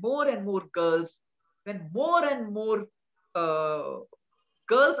when more and more girls, when more and more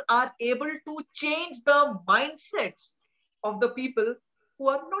girls are able to change the mindsets of the people who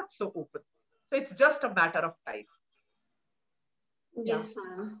are not so open. So it's just a matter of time. Yes,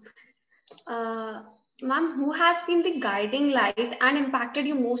 ma'am. Ma'am, who has been the guiding light and impacted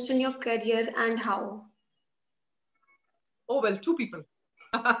you most in your career, and how? Oh, well, two people.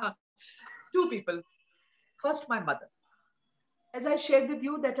 Two people. First, my mother. As I shared with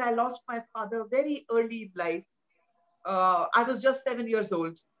you that I lost my father very early in life. I was just 7 years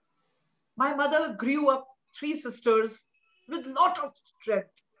old. My mother grew up 3 sisters with lot of strength,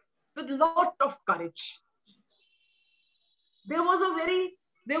 with lot of courage. There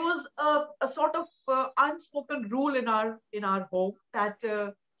was a sort of unspoken rule in our home that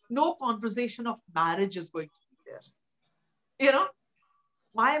no conversation of marriage is going to be there. You know,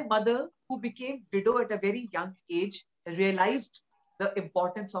 my mother, who became widow at a very young age, realized the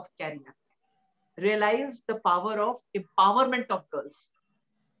importance of career, realized the power of empowerment of girls.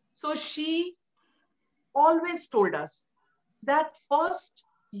 So she always told us that first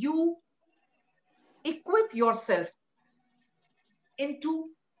you equip yourself into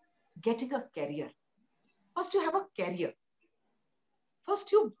getting a career. First, you have a career.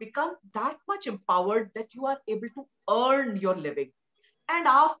 First, you become that much empowered that you are able to earn your living. And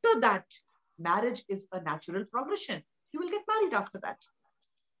after that, marriage is a natural progression. You will get married after that.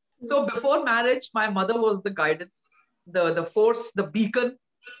 So before marriage, my mother was the guidance, the force, the beacon.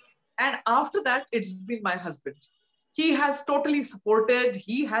 And after that, it's been my husband. He has totally supported.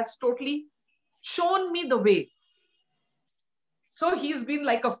 He has totally shown me the way. So he's been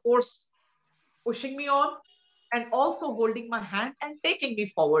like a force pushing me on and also holding my hand and taking me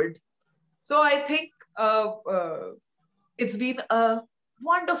forward. So I think it's been a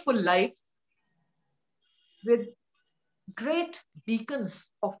wonderful life with great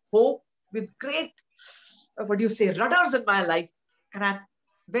beacons of hope, with great, rudders in my life. And I'm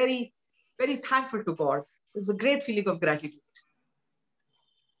very, very thankful to God. It's a great feeling of gratitude.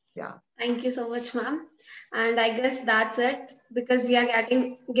 Yeah. Thank you so much, ma'am. And I guess that's it, because we are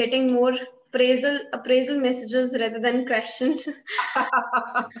getting more appraisal messages rather than questions.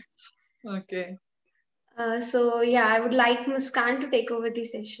 Okay. So yeah, I would like Muskan to take over the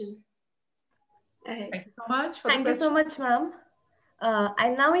session. Ahead. Thank you so much for Thank the you so question. much, ma'am. I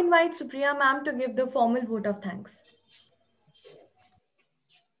now invite Supriya ma'am to give the formal vote of thanks.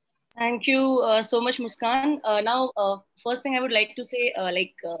 Thank you so much, Muskan. Now, first thing I would like to say,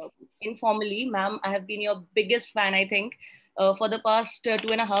 informally, ma'am, I have been your biggest fan, I think, for the past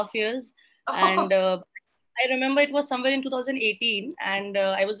 2.5 years. And I remember it was somewhere in 2018, and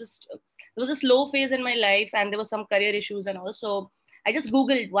there was a slow phase in my life, and there were some career issues, and also I just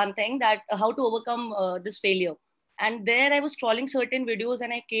Googled one thing, that how to overcome this failure. And there I was scrolling certain videos,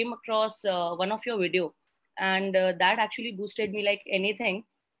 and I came across one of your video, and that actually boosted me like anything.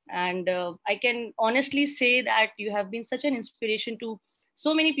 And I can honestly say that you have been such an inspiration to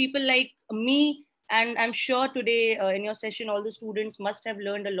so many people like me. And I'm sure today in your session, all the students must have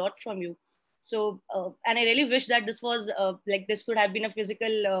learned a lot from you. So, and I really wish that this was this would have been a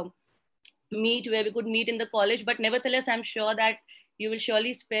physical meet where we could meet in the college. But nevertheless, I'm sure that you will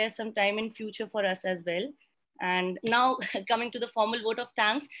surely spare some time in future for us as well. And now coming to the formal vote of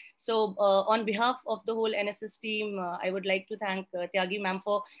thanks. So on behalf of the whole NSS team, I would like to thank Tyagi ma'am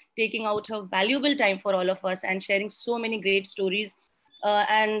for taking out her valuable time for all of us and sharing so many great stories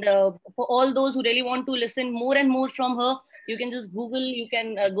And for all those who really want to listen more and more from her, you can just Google, you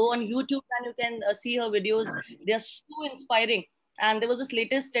can go on YouTube and you can see her videos. They are so inspiring. And there was this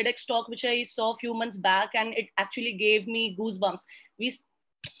latest TEDx talk which I saw a few months back, and it actually gave me goosebumps.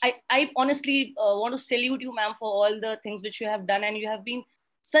 I honestly want to salute you, ma'am, for all the things which you have done. And you have been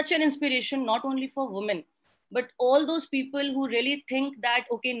such an inspiration, not only for women, but all those people who really think that,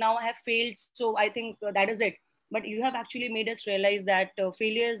 okay, now I have failed, so I think that is it. But you have actually made us realize that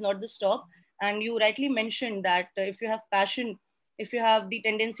failure is not the stop. And you rightly mentioned that if you have passion, if you have the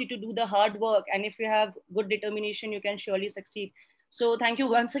tendency to do the hard work, and if you have good determination, you can surely succeed. So thank you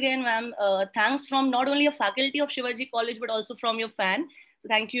once again, ma'am. Thanks from not only a faculty of Shivaji College, but also from your fan. So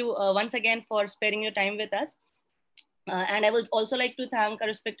thank you once again for sparing your time with us. And I would also like to thank our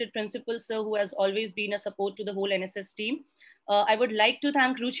respected principal, sir, who has always been a support to the whole NSS team. I would like to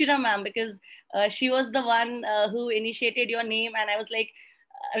thank Ruchira ma'am, because she was the one who initiated your name, and I was like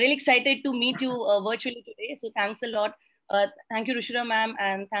really excited to meet you virtually today. So thanks a lot. Thank you, Ruchira ma'am,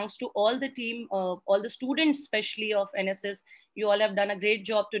 and thanks to all the team, all the students, especially of NSS. You all have done a great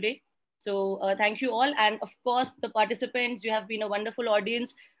job today. So thank you all. And of course, the participants, you have been a wonderful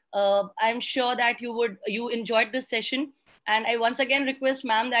audience. I'm sure that you enjoyed this session. And I once again request,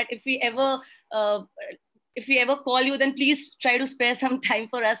 ma'am, that if we ever call you, then please try to spare some time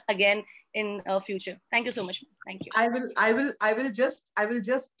for us again in future. Thank you so much. Thank you. I will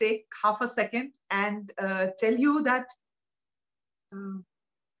just take half a second and tell you that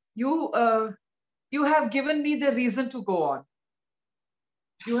you have given me the reason to go on.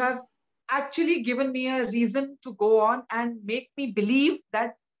 You have actually given me a reason to go on and make me believe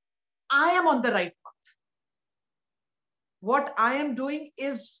that I am on the right path. What I am doing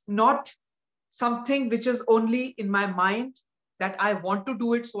is not something which is only in my mind that I want to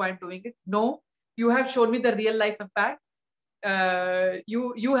do it, so I'm doing it. No, you have shown me the real life impact.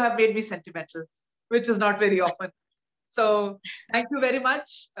 You have made me sentimental, which is not very often. So thank you very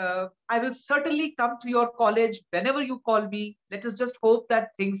much. I will certainly come to your college whenever you call me. Let us just hope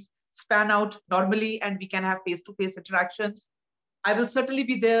that things span out normally and we can have face-to-face interactions. I will certainly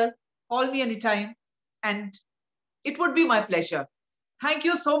be there. Call me anytime. And it would be my pleasure. Thank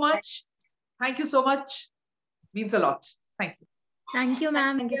you so much. Thank you so much. Means a lot. Thank you. Thank you,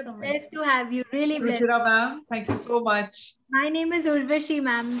 ma'am. Thank you We're so much. blessed to have you. Really blessed. Ruchira ma'am, thank you so much. My name is Urvashi,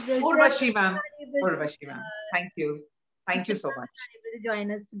 ma'am. Urvashi ma'am. Urvashi ma'am. Thank you. Thank you so much. Able to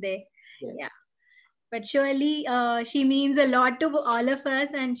join us today. Yes. Yeah. But surely she means a lot to all of us,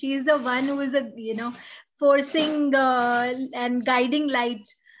 and she's the one who is the forcing and guiding light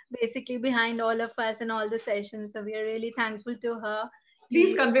basically behind all of us and all the sessions. So we are really thankful to her.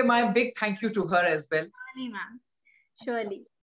 Please convey my big thank you to her as well. Surely, ma'am. Surely.